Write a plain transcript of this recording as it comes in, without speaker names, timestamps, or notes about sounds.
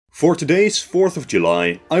For today's 4th of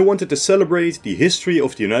July, I wanted to celebrate the history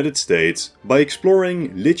of the United States by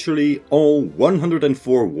exploring literally all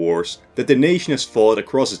 104 wars that the nation has fought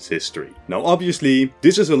across its history. Now obviously,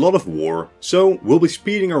 this is a lot of war, so we'll be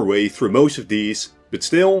speeding our way through most of these, but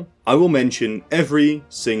still, I will mention every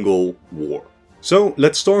single war. So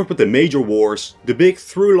let's start with the major wars, the big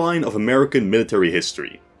through line of American military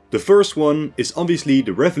history. The first one is obviously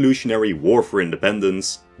the Revolutionary War for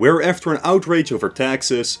Independence, where after an outrage over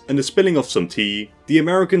taxes and the spilling of some tea, the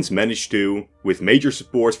Americans managed to, with major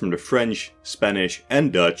support from the French, Spanish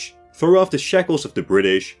and Dutch, throw off the shackles of the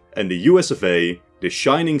British, and the US of A, the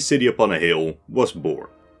shining city upon a hill, was born.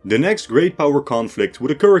 The next great power conflict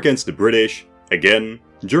would occur against the British, again,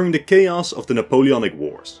 during the chaos of the Napoleonic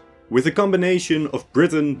Wars. With a combination of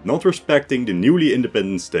Britain not respecting the newly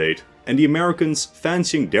independent state and the Americans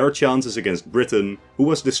fancying their chances against Britain, who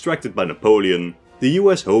was distracted by Napoleon, the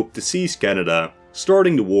US hoped to seize Canada,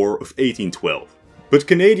 starting the War of 1812. But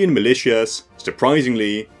Canadian militias,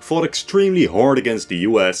 surprisingly, fought extremely hard against the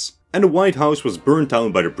US, and the White House was burnt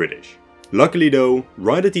down by the British. Luckily though,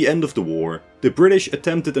 right at the end of the war, the British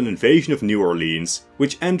attempted an invasion of New Orleans,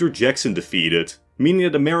 which Andrew Jackson defeated, meaning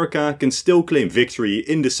that America can still claim victory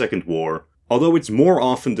in the Second War, although it's more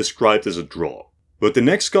often described as a draw. But the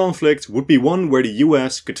next conflict would be one where the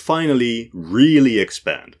US could finally really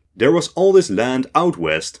expand. There was all this land out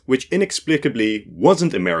west which inexplicably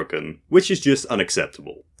wasn't American, which is just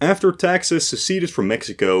unacceptable. After Texas seceded from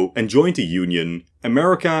Mexico and joined the Union,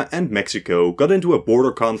 America and Mexico got into a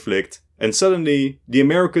border conflict, and suddenly the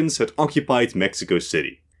Americans had occupied Mexico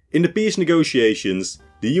City. In the peace negotiations,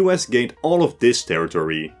 the US gained all of this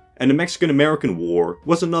territory, and the Mexican-American War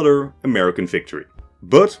was another American victory.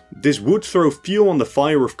 But this would throw fuel on the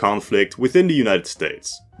fire of conflict within the United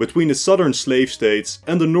States, between the southern slave states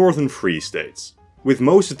and the northern free states. With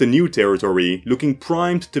most of the new territory looking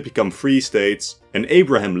primed to become free states, and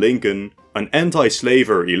Abraham Lincoln, an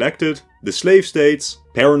anti-slaver, elected, the slave states,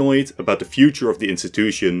 paranoid about the future of the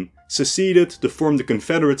institution, seceded to form the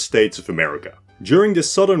Confederate States of America. During the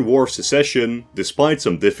Southern War of Secession, despite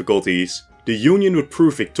some difficulties, the Union would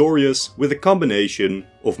prove victorious with a combination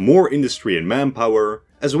of more industry and manpower,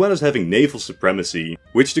 as well as having naval supremacy,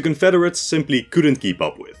 which the Confederates simply couldn't keep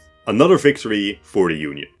up with. Another victory for the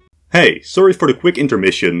Union. Hey, sorry for the quick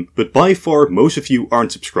intermission, but by far most of you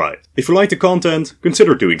aren't subscribed. If you like the content,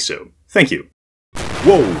 consider doing so. Thank you.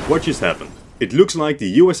 Whoa, what just happened? It looks like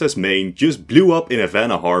the USS Maine just blew up in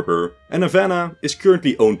Havana Harbor, and Havana is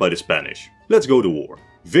currently owned by the Spanish. Let's go to war.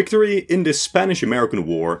 Victory in this Spanish-American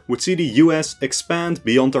War would see the US expand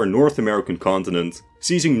beyond our North American continent,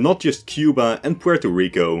 seizing not just Cuba and Puerto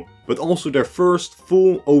Rico, but also their first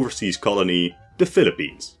full overseas colony, the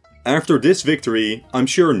Philippines. After this victory, I'm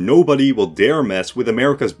sure nobody will dare mess with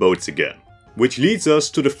America's boats again. Which leads us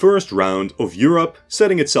to the first round of Europe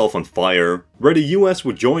setting itself on fire, where the US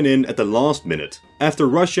would join in at the last minute, after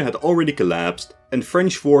Russia had already collapsed and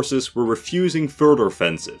French forces were refusing further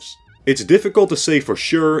offensives. It's difficult to say for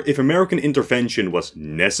sure if American intervention was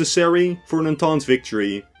necessary for an Entente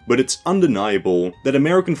victory, but it's undeniable that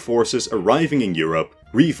American forces arriving in Europe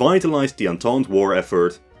revitalized the Entente war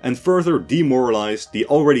effort and further demoralized the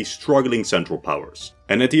already struggling Central Powers.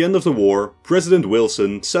 And at the end of the war, President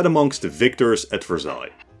Wilson sat amongst the victors at Versailles.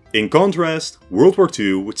 In contrast, World War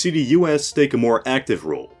II would see the US take a more active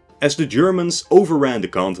role. As the Germans overran the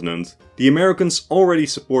continent, the Americans already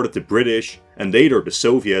supported the British and later the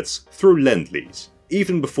Soviets through Lend-Lease,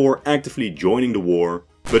 even before actively joining the war.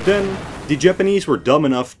 But then, the Japanese were dumb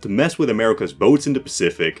enough to mess with America's boats in the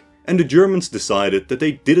Pacific, and the Germans decided that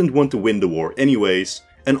they didn't want to win the war anyways,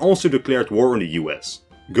 and also declared war on the US.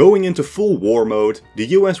 Going into full war mode, the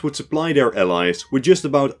US would supply their allies with just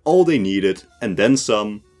about all they needed and then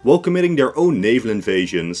some, while committing their own naval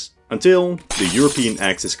invasions, until the European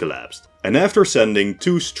Axis collapsed. And after sending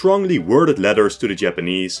two strongly worded letters to the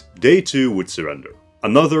Japanese, they too would surrender.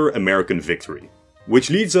 Another American victory. Which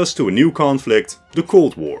leads us to a new conflict, the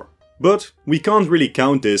Cold War. But we can't really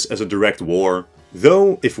count this as a direct war,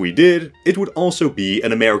 though if we did, it would also be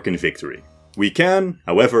an American victory. We can,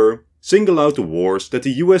 however, single out the wars that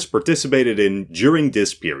the US participated in during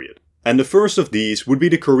this period. And the first of these would be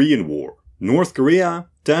the Korean War. North Korea,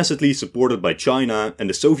 tacitly supported by China and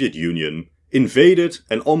the Soviet Union, invaded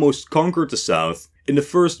and almost conquered the South in the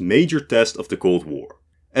first major test of the Cold War.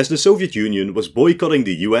 As the Soviet Union was boycotting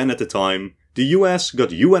the UN at the time, the US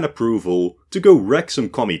got UN approval to go wreck some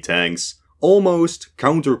commie tanks, almost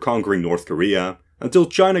counter-conquering North Korea, until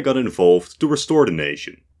China got involved to restore the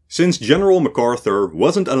nation. Since General MacArthur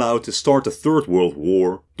wasn't allowed to start the Third World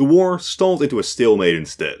War, the war stalled into a stalemate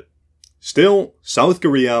instead. Still, South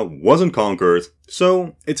Korea wasn't conquered,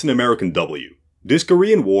 so it's an American W. This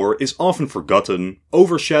Korean War is often forgotten,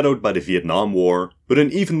 overshadowed by the Vietnam War, but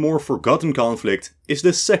an even more forgotten conflict is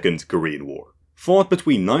the Second Korean War. Fought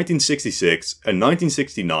between 1966 and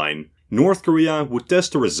 1969, North Korea would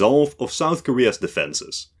test the resolve of South Korea's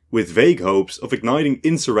defenses, with vague hopes of igniting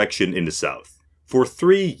insurrection in the South. For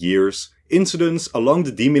 3 years, incidents along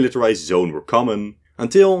the demilitarized zone were common,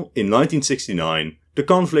 until in 1969 the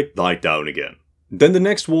conflict died down again. Then the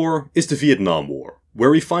next war is the Vietnam War, where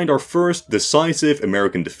we find our first decisive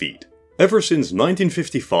American defeat. Ever since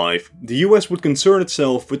 1955, the US would concern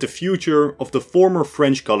itself with the future of the former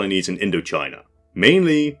French colonies in Indochina,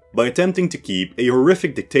 mainly by attempting to keep a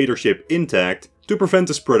horrific dictatorship intact to prevent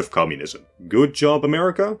the spread of communism. Good job,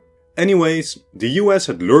 America? Anyways, the US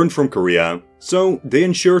had learned from Korea, so they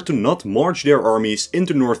ensured to not march their armies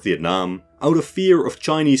into North Vietnam out of fear of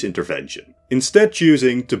Chinese intervention, instead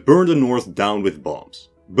choosing to burn the North down with bombs.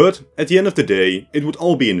 But at the end of the day, it would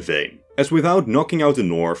all be in vain, as without knocking out the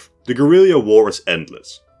North, the guerrilla war is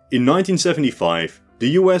endless. In 1975,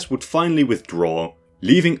 the US would finally withdraw,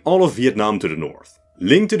 leaving all of Vietnam to the north.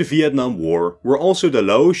 Linked to the Vietnam War were also the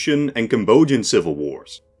Laotian and Cambodian civil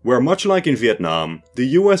wars, where much like in Vietnam, the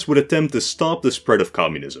US would attempt to stop the spread of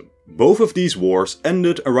communism. Both of these wars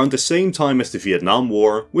ended around the same time as the Vietnam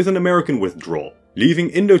War with an American withdrawal, leaving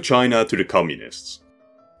Indochina to the communists.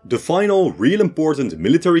 The final real important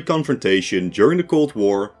military confrontation during the Cold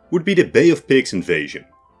War would be the Bay of Pigs invasion.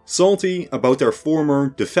 Salty about their former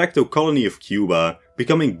de facto colony of Cuba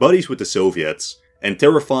becoming buddies with the Soviets, and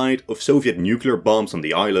terrified of Soviet nuclear bombs on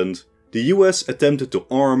the island, the US attempted to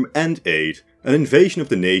arm and aid an invasion of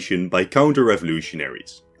the nation by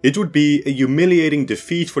counter-revolutionaries. It would be a humiliating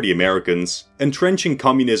defeat for the Americans, entrenching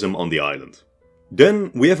communism on the island.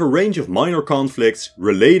 Then we have a range of minor conflicts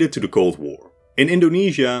related to the Cold War. In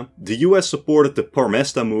Indonesia, the US supported the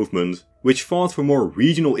Parmesta movement, which fought for more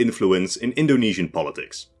regional influence in Indonesian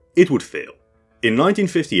politics. It would fail. In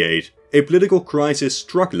 1958, a political crisis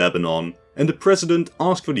struck Lebanon, and the president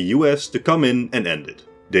asked for the US to come in and end it.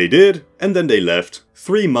 They did, and then they left,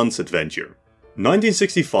 3 months adventure.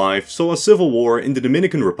 1965 saw a civil war in the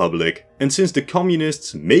Dominican Republic, and since the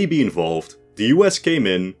communists may be involved, the US came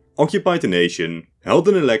in, occupied the nation, held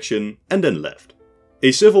an election, and then left.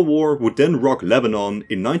 A civil war would then rock Lebanon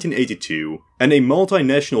in 1982, and a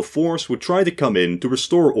multinational force would try to come in to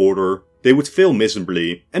restore order. They would fail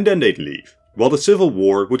miserably, and then they'd leave, while the civil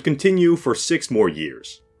war would continue for 6 more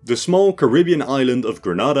years. The small Caribbean island of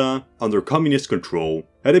Grenada, under communist control,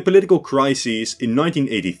 had a political crisis in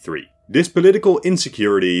 1983. This political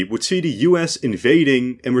insecurity would see the US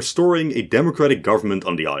invading and restoring a democratic government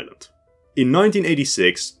on the island. In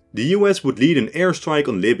 1986, the US would lead an airstrike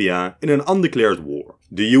on Libya in an undeclared war.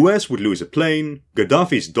 The US would lose a plane,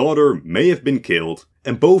 Gaddafi's daughter may have been killed,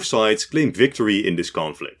 and both sides claimed victory in this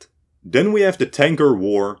conflict. Then we have the Tanker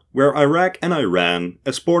War, where Iraq and Iran,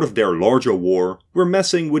 as part of their larger war, were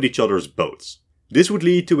messing with each other's boats. This would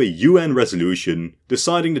lead to a UN resolution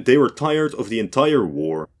deciding that they were tired of the entire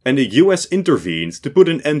war, and the US intervened to put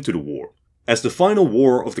an end to the war. As the final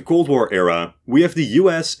war of the Cold War era, we have the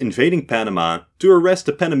US invading Panama to arrest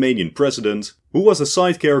the Panamanian president, who was a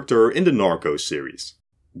side character in the Narcos series.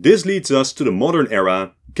 This leads us to the modern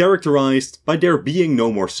era, characterized by there being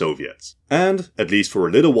no more Soviets, and, at least for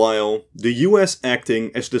a little while, the US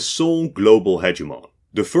acting as the sole global hegemon.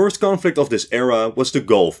 The first conflict of this era was the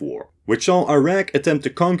Gulf War, which saw Iraq attempt to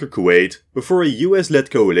conquer Kuwait before a US-led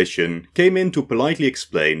coalition came in to politely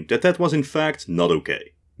explain that that was in fact not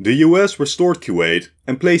okay. The US restored Kuwait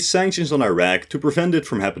and placed sanctions on Iraq to prevent it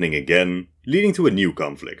from happening again, leading to a new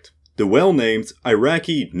conflict. The well-named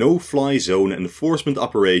Iraqi No-Fly Zone enforcement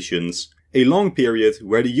operations, a long period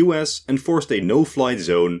where the US enforced a no-fly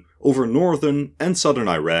zone over northern and southern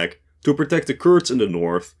Iraq to protect the Kurds in the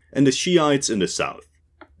north and the Shiites in the south.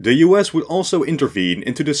 The US would also intervene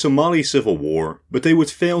into the Somali Civil War, but they would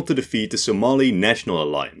fail to defeat the Somali National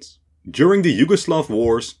Alliance. During the Yugoslav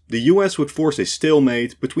Wars, the US would force a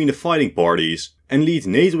stalemate between the fighting parties and lead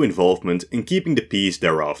NATO involvement in keeping the peace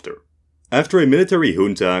thereafter. After a military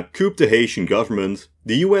junta couped the Haitian government,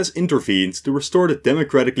 the US intervened to restore the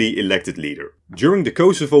democratically elected leader. During the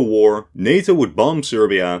Kosovo War, NATO would bomb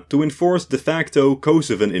Serbia to enforce de facto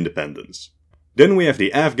Kosovan independence. Then we have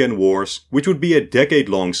the Afghan Wars, which would be a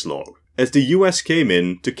decade-long slog, as the US came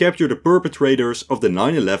in to capture the perpetrators of the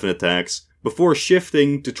 9/11 attacks before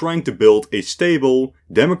shifting to trying to build a stable,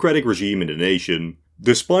 democratic regime in the nation,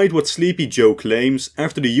 despite what Sleepy Joe claims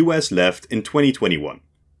after the US left in 2021.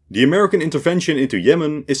 The American intervention into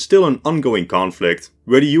Yemen is still an ongoing conflict,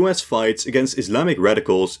 where the US fights against Islamic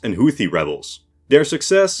radicals and Houthi rebels. Their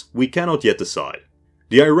success we cannot yet decide.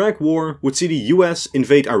 The Iraq War would see the US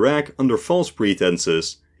invade Iraq under false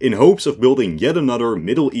pretenses in hopes of building yet another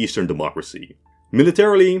Middle Eastern democracy.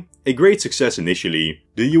 Militarily, a great success initially,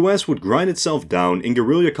 the US would grind itself down in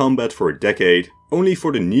guerrilla combat for a decade, only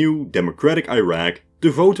for the new, democratic Iraq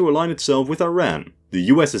to vote to align itself with Iran, the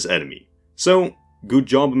US's enemy. So, good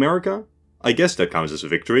job America? I guess that counts as a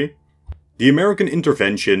victory. The American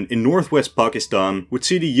intervention in northwest Pakistan would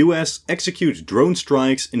see the US execute drone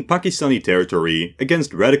strikes in Pakistani territory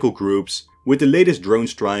against radical groups, with the latest drone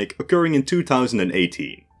strike occurring in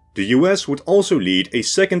 2018. The US would also lead a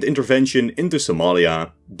second intervention into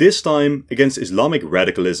Somalia, this time against Islamic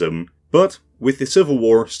radicalism, but with the civil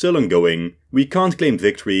war still ongoing, we can't claim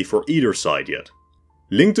victory for either side yet.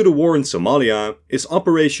 Linked to the war in Somalia is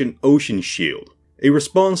Operation Ocean Shield, a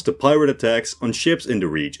response to pirate attacks on ships in the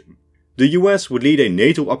region. The US would lead a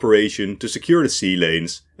NATO operation to secure the sea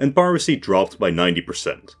lanes, and piracy dropped by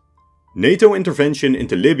 90%. NATO intervention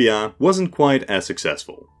into Libya wasn't quite as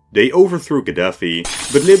successful. They overthrew Gaddafi,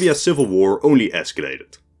 but Libya's civil war only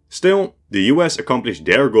escalated. Still, the US accomplished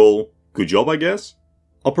their goal. Good job, I guess?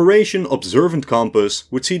 Operation Observant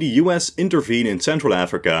Compass would see the US intervene in Central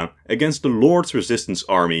Africa against the Lord's Resistance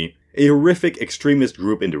Army, a horrific extremist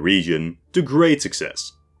group in the region, to great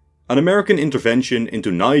success. An American intervention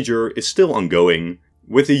into Niger is still ongoing,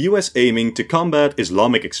 with the US aiming to combat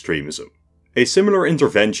Islamic extremism. A similar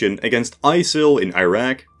intervention against ISIL in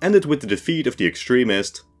Iraq ended with the defeat of the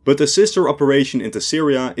extremist, but the sister operation into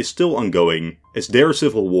Syria is still ongoing as their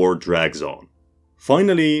civil war drags on.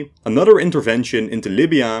 Finally, another intervention into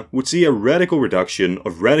Libya would see a radical reduction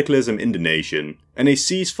of radicalism in the nation and a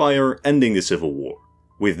ceasefire ending the civil war.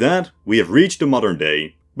 With that, we have reached the modern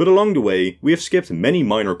day, but along the way we have skipped many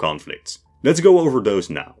minor conflicts. Let's go over those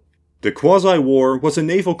now. The Quasi-War was a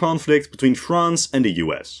naval conflict between France and the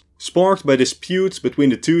US, sparked by disputes between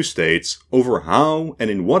the two states over how and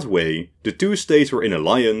in what way the two states were in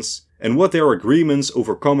alliance and what their agreements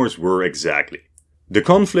over commerce were exactly. The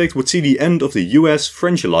conflict would see the end of the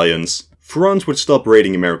US-French alliance, France would stop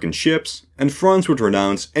raiding American ships, and France would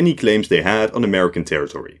renounce any claims they had on American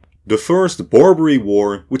territory. The First Barbary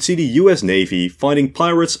War would see the US Navy fighting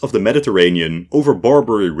pirates of the Mediterranean over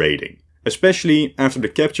Barbary raiding, especially after the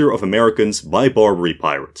capture of Americans by Barbary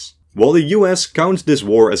pirates. While the US counts this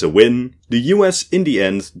war as a win, the US in the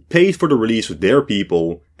end paid for the release of their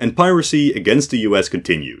people, and piracy against the US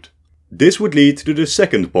continued. This would lead to the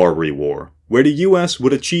Second Barbary War, where the US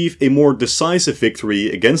would achieve a more decisive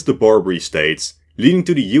victory against the Barbary states, leading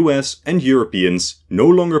to the US and Europeans no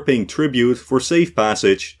longer paying tribute for safe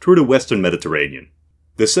passage through the Western Mediterranean.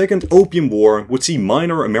 The Second Opium War would see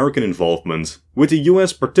minor American involvement, with the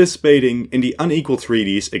US participating in the unequal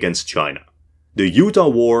treaties against China. The Utah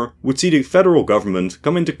War would see the federal government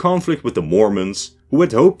come into conflict with the Mormons, who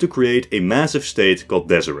had hoped to create a massive state called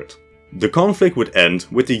Deseret. The conflict would end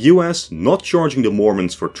with the US not charging the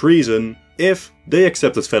Mormons for treason if they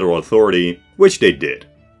accepted federal authority, which they did.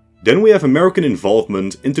 Then we have American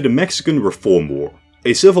involvement into the Mexican Reform War,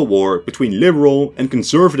 a civil war between liberal and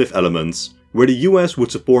conservative elements, where the US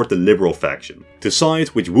would support the liberal faction, the side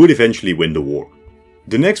which would eventually win the war.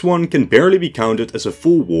 The next one can barely be counted as a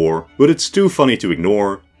full war, but it's too funny to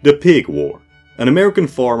ignore: the Pig War. An American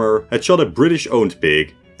farmer had shot a British-owned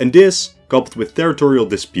pig, and this, coupled with territorial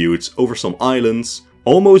disputes over some islands,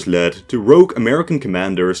 almost led to rogue American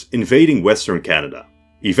commanders invading Western Canada.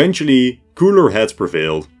 Eventually, cooler heads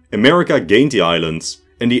prevailed, America gained the islands,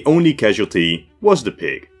 and the only casualty was the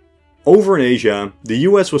pig. Over in Asia, the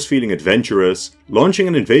US was feeling adventurous, launching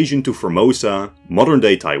an invasion to Formosa,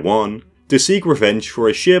 modern-day Taiwan, to seek revenge for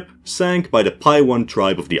a ship sank by the Paiwan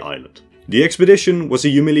tribe of the island. The expedition was a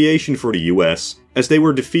humiliation for the US, as they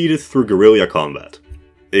were defeated through guerrilla combat.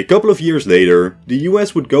 A couple of years later, the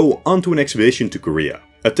US would go onto an expedition to Korea,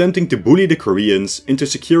 attempting to bully the Koreans into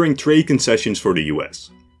securing trade concessions for the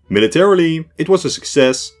US. Militarily, it was a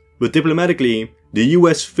success, but diplomatically, the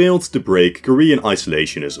US failed to break Korean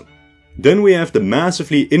isolationism. Then we have the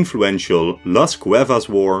massively influential Las Cuevas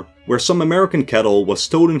War, where some American cattle was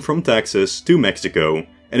stolen from Texas to Mexico,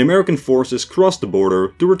 and American forces crossed the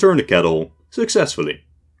border to return the cattle, successfully.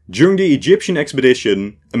 During the Egyptian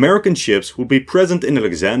expedition, American ships would be present in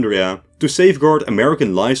Alexandria to safeguard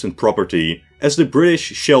American lives and property as the British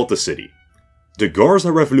shelled the city. The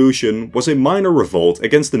Garza Revolution was a minor revolt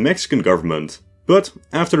against the Mexican government, but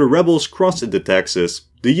after the rebels crossed into Texas,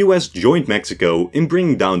 the US joined Mexico in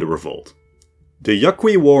bringing down the revolt. The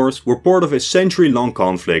Yaqui Wars were part of a century-long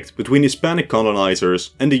conflict between Hispanic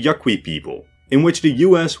colonizers and the Yaqui people, in which the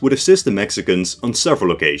US would assist the Mexicans on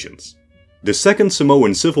several occasions. The Second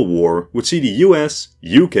Samoan Civil War would see the US,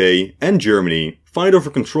 UK and Germany fight over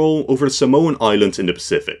control over the Samoan Islands in the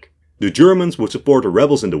Pacific. The Germans would support the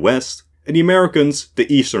rebels in the west, and the Americans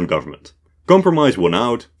the eastern government. Compromise won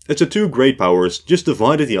out, as the two great powers just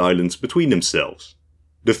divided the islands between themselves.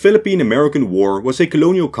 The Philippine-American War was a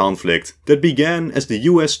colonial conflict that began as the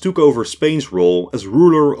US took over Spain's role as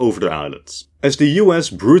ruler over the islands, as the US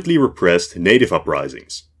brutally repressed native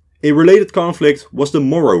uprisings. A related conflict was the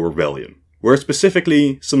Moro Rebellion, where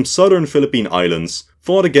specifically some southern Philippine islands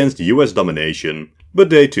fought against US domination,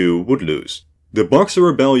 but they too would lose. The Boxer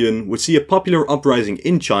Rebellion would see a popular uprising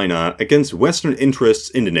in China against Western interests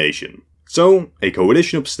in the nation. So, a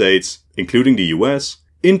coalition of states, including the US,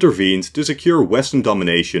 intervened to secure Western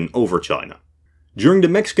domination over China. During the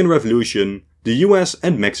Mexican Revolution, the US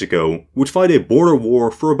and Mexico would fight a border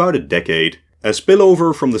war for about a decade, as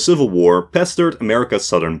spillover from the Civil War pestered America's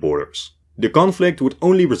southern borders. The conflict would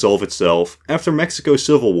only resolve itself after Mexico's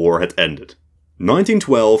Civil War had ended.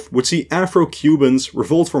 1912 would see Afro-Cubans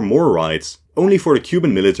revolt for more rights, only for the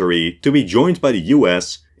Cuban military to be joined by the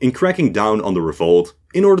US in cracking down on the revolt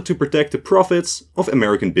in order to protect the profits of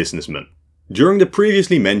American businessmen. During the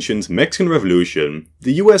previously mentioned Mexican Revolution,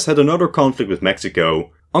 the US had another conflict with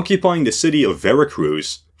Mexico, occupying the city of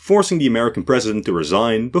Veracruz, forcing the American president to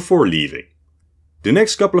resign before leaving. The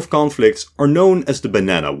next couple of conflicts are known as the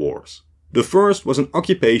Banana Wars. The first was an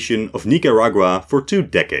occupation of Nicaragua for 2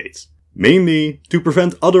 decades, mainly to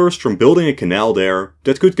prevent others from building a canal there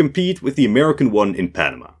that could compete with the American one in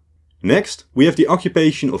Panama. Next, we have the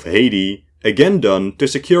occupation of Haiti, again done to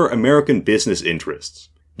secure American business interests.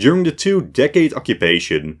 During the 2-decade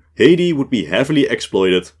occupation, Haiti would be heavily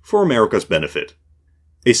exploited for America's benefit.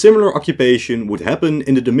 A similar occupation would happen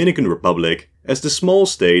in the Dominican Republic, as the small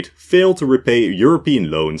state failed to repay European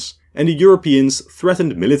loans and the Europeans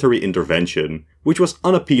threatened military intervention, which was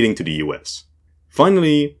unappealing to the US.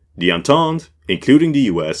 Finally, the Entente, including the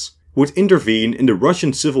US, would intervene in the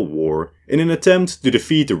Russian Civil War in an attempt to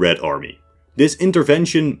defeat the Red Army. This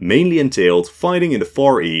intervention mainly entailed fighting in the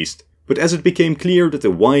Far East, but as it became clear that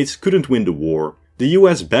the Whites couldn't win the war, the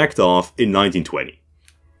US backed off in 1920.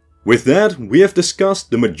 With that, we have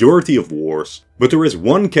discussed the majority of wars, but there is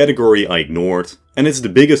one category I ignored, and it's the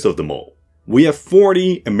biggest of them all. We have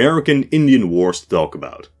 40 American Indian Wars to talk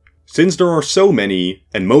about. Since there are so many,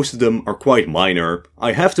 and most of them are quite minor,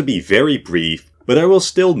 I have to be very brief, but I will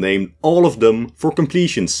still name all of them for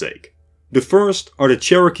completion's sake. The first are the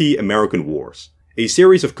Cherokee American Wars, a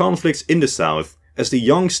series of conflicts in the South as the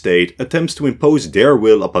young state attempts to impose their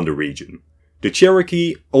will upon the region. The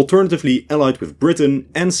Cherokee alternatively allied with Britain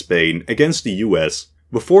and Spain against the US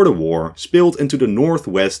before the war spilled into the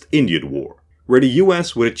Northwest Indian War, where the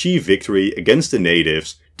US would achieve victory against the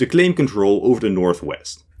natives to claim control over the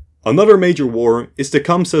Northwest. Another major war is the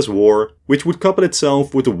Tecumseh War, which would couple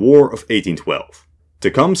itself with the War of 1812.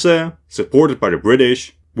 Tecumseh, supported by the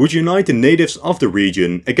British, would unite the natives of the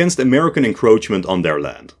region against American encroachment on their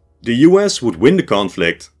land. The US would win the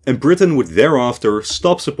conflict, and Britain would thereafter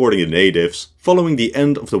stop supporting the natives following the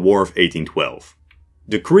end of the War of 1812.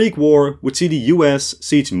 The Creek War would see the US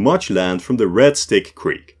siege much land from the Red Stick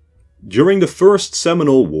Creek. During the First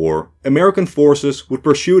Seminole War, American forces would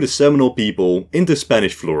pursue the Seminole people into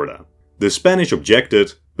Spanish Florida. The Spanish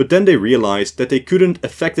objected, but then they realized that they couldn't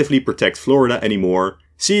effectively protect Florida anymore,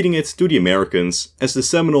 ceding it to the Americans as the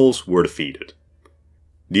Seminoles were defeated.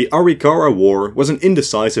 The Arikara War was an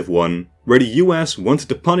indecisive one, where the US wanted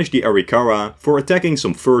to punish the Arikara for attacking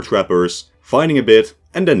some fur trappers, fighting a bit,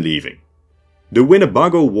 and then leaving. The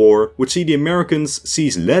Winnebago War would see the Americans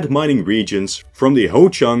seize lead mining regions from the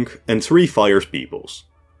Ho-Chunk and Three Fires peoples.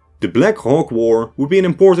 The Black Hawk War would be an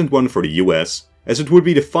important one for the US, as it would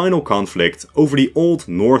be the final conflict over the old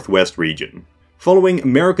Northwest region. Following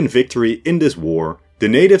American victory in this war, the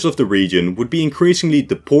natives of the region would be increasingly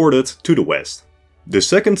deported to the west. The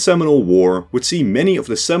Second Seminole War would see many of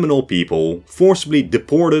the Seminole people forcibly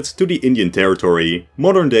deported to the Indian Territory,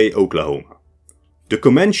 modern-day Oklahoma. The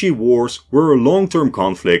Comanche Wars were a long-term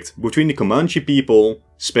conflict between the Comanche people,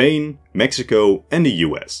 Spain, Mexico, and the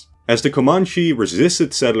US, as the Comanche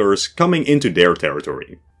resisted settlers coming into their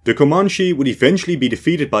territory. The Comanche would eventually be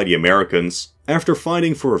defeated by the Americans after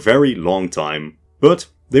fighting for a very long time, but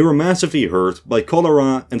they were massively hurt by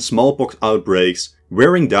cholera and smallpox outbreaks,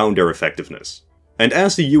 wearing down their effectiveness. And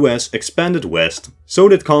as the US expanded west, so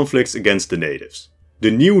did conflicts against the natives.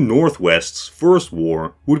 The new Northwest's first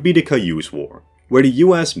war would be the Cayuse War, where the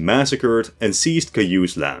US massacred and seized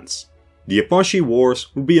Cayuse lands. The Apache Wars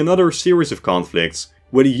would be another series of conflicts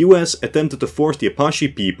where the US attempted to force the Apache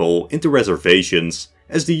people into reservations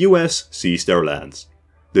as the US seized their lands.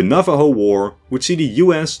 The Navajo War would see the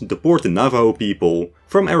US deport the Navajo people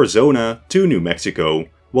from Arizona to New Mexico,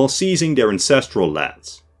 while seizing their ancestral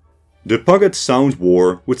lands. The Puget Sound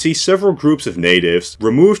War would see several groups of natives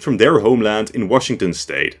removed from their homeland in Washington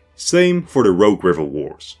state, same for the Rogue River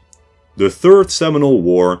Wars. The Third Seminole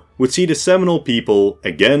War would see the Seminole people,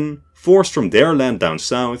 again, forced from their land down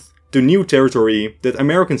south to new territory that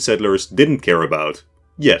American settlers didn't care about,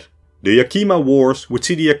 yet. The Yakima Wars would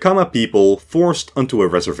see the Yakama people forced onto a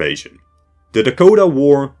reservation. The Dakota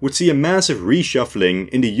War would see a massive reshuffling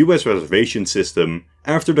in the US reservation system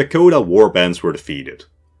after Dakota warbands were defeated.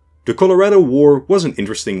 The Colorado War was an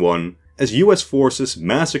interesting one, as US forces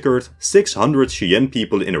massacred 600 Cheyenne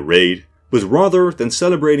people in a raid, but rather than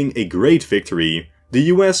celebrating a great victory, the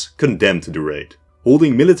US condemned the raid,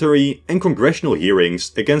 holding military and congressional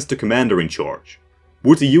hearings against the commander in charge.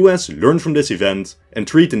 Would the US learn from this event and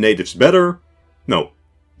treat the natives better? No.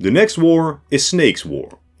 The next war is Snake's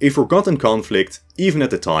War, a forgotten conflict even at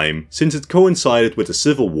the time since it coincided with the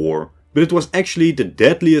Civil War, but it was actually the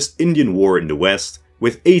deadliest Indian war in the West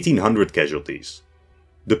with 1800 casualties.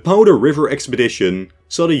 The Powder River Expedition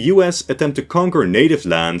saw the US attempt to conquer native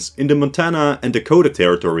lands in the Montana and Dakota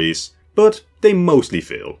territories, but they mostly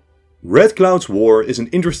failed. Red Cloud's War is an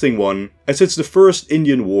interesting one, as it's the first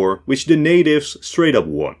Indian war which the natives straight up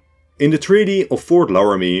won. In the Treaty of Fort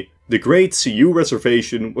Laramie, the Great Sioux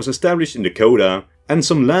Reservation was established in Dakota and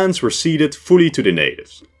some lands were ceded fully to the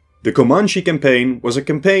natives. The Comanche Campaign was a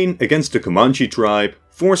campaign against the Comanche tribe,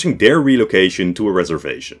 forcing their relocation to a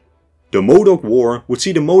reservation. The Modoc War would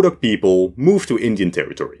see the Modoc people move to Indian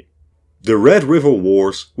territory. The Red River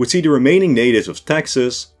Wars would see the remaining natives of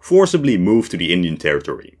Texas forcibly move to the Indian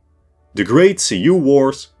territory. The Great Sioux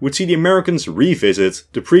Wars would see the Americans revisit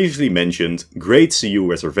the previously mentioned Great Sioux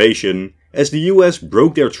Reservation as the US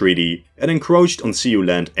broke their treaty and encroached on Sioux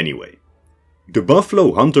land anyway. The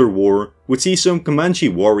Buffalo Hunter War would see some Comanche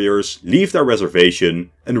warriors leave their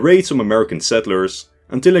reservation and raid some American settlers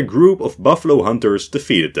until a group of buffalo hunters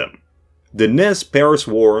defeated them. The Nez Perce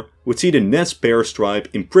War would see the Nez Perce tribe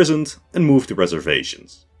imprisoned and moved to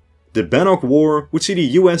reservations. The Bannock War would see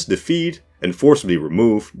the US defeat and forcibly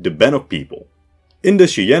remove the Bannock people. In the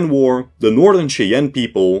Cheyenne War, the Northern Cheyenne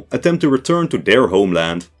people attempt to return to their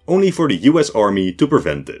homeland, only for the US Army to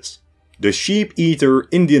prevent this. The Sheep Eater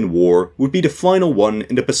Indian War would be the final one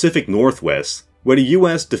in the Pacific Northwest, where the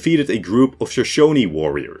US defeated a group of Shoshone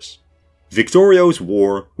warriors. Victorio's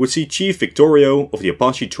War would see Chief Victorio of the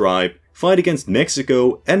Apache tribe fight against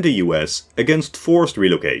Mexico and the US against forced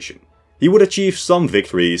relocation. He would achieve some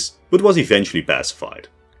victories, but was eventually pacified.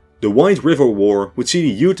 The White River War would see the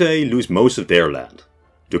Ute lose most of their land.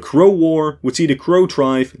 The Crow War would see the Crow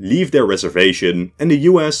tribe leave their reservation and the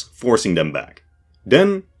US forcing them back.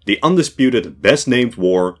 Then, the undisputed best named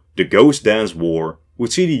war, the Ghost Dance War,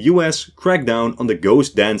 would see the US crack down on the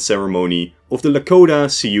Ghost Dance ceremony of the Lakota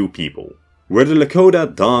Sioux people, where the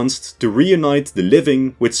Lakota danced to reunite the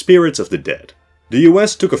living with spirits of the dead. The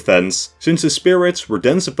US took offense, since the spirits were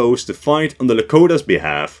then supposed to fight on the Lakota's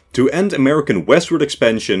behalf to end American westward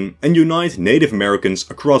expansion and unite Native Americans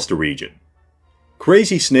across the region.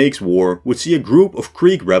 Crazy Snake's War would see a group of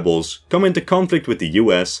Creek rebels come into conflict with the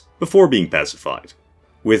US before being pacified.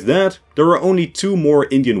 With that, there are only two more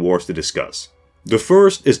Indian wars to discuss. The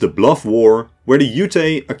first is the Bluff War, where the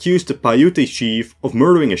Ute accused the Paiute chief of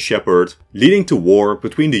murdering a shepherd, leading to war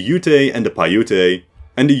between the Ute and the Paiute,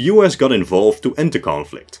 and the US got involved to end the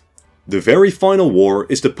conflict. The very final war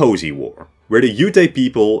is the Posey War, where the Ute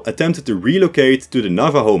people attempted to relocate to the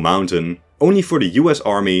Navajo Mountain, only for the US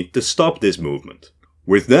Army to stop this movement.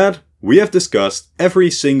 With that, we have discussed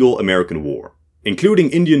every single American war, including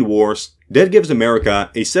Indian wars. That gives America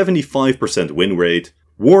a 75% win rate,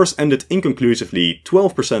 wars ended inconclusively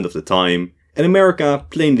 12% of the time, and America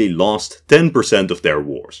plainly lost 10% of their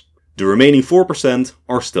wars. The remaining 4%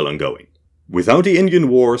 are still ongoing. Without the Indian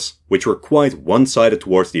Wars, which were quite one-sided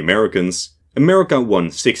towards the Americans, America won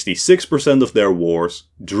 66% of their wars,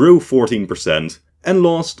 drew 14%, and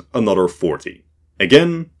lost another 40%.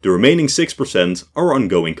 Again, the remaining 6% are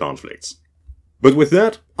ongoing conflicts. But with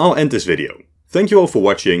that, I'll end this video. Thank you all for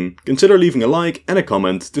watching, consider leaving a like and a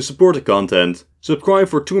comment to support the content, subscribe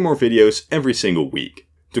for 2 more videos every single week.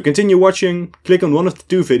 To continue watching, click on one of the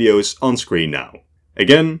 2 videos on screen now.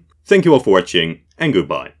 Again, thank you all for watching, and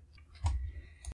goodbye.